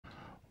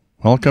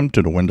Welcome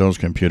to the Windows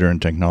Computer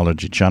and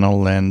Technology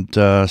channel, and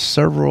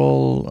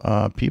several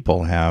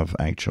people have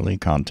actually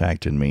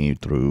contacted me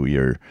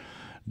through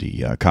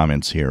the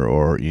comments here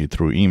or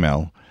through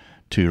email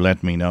to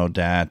let me know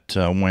that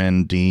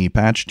when the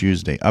Patch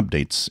Tuesday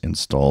updates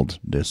installed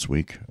this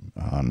week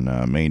on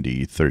May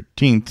the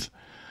 13th,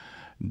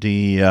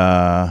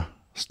 the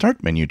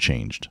start menu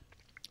changed.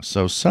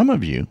 So some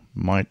of you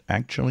might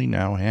actually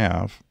now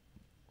have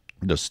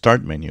the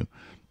start menu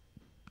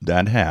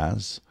that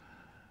has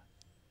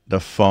the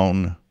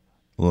phone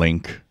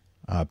link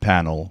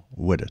panel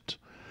with it.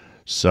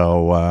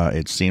 So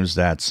it seems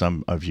that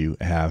some of you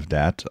have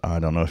that. I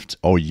don't know if it's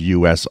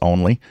US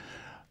only.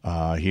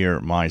 Here,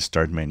 my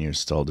start menu is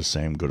still the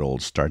same good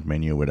old start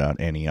menu without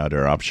any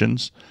other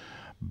options.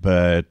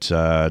 But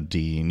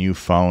the new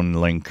phone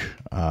link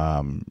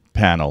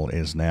panel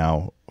is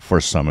now, for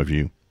some of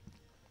you,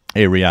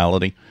 a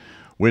reality,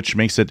 which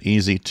makes it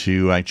easy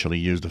to actually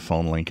use the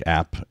phone link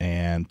app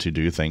and to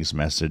do things,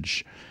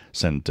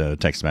 send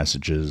text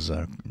messages,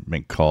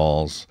 make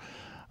calls,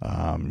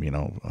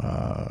 and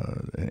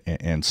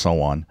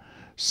so on.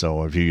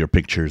 So view your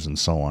pictures and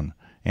so on.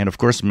 And of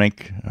course,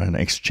 make and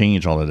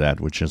exchange all of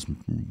that, which is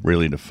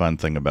really the fun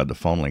thing about the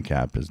phone link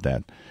app, is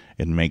that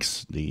it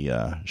makes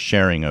the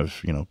sharing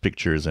of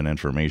pictures and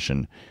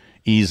information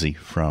easy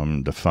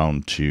from the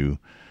phone to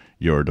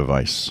your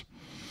device.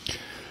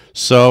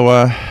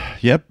 So,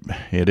 yep,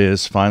 it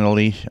is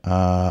finally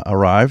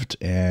arrived,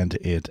 and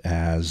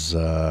it's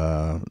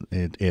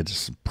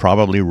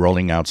probably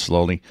rolling out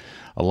slowly.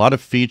 A lot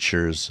of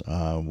features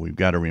we've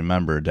got to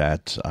remember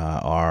that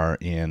are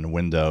in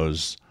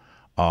Windows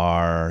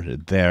are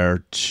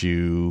there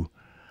to,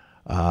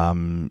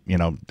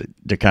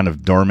 they're kind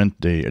of dormant.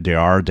 They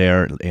are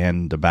there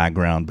in the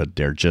background, but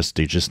they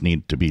just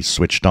need to be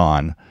switched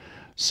on.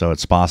 So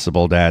it's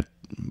possible that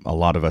a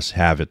lot of us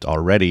have it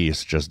already.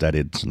 It's just that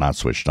it's not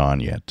switched on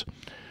yet.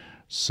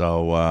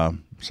 So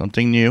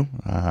something new.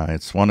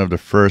 It's one of the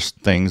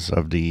first things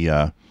of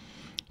the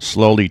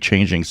slowly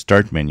changing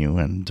start menu,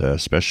 and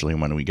especially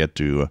when we get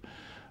to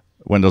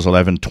Windows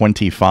 11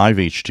 25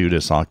 H2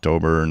 this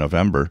October,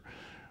 November,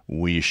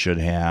 we should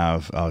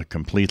have a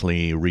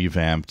completely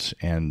revamped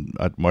and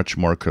a much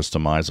more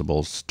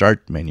customizable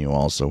start menu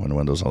also in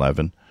Windows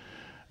 11.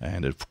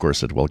 And of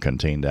course, it will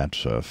contain that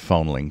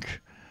phone link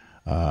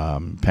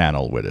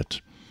panel with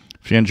it.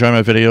 If you enjoy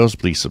my videos,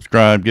 please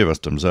subscribe, give us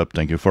a thumbs up.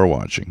 Thank you for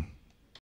watching.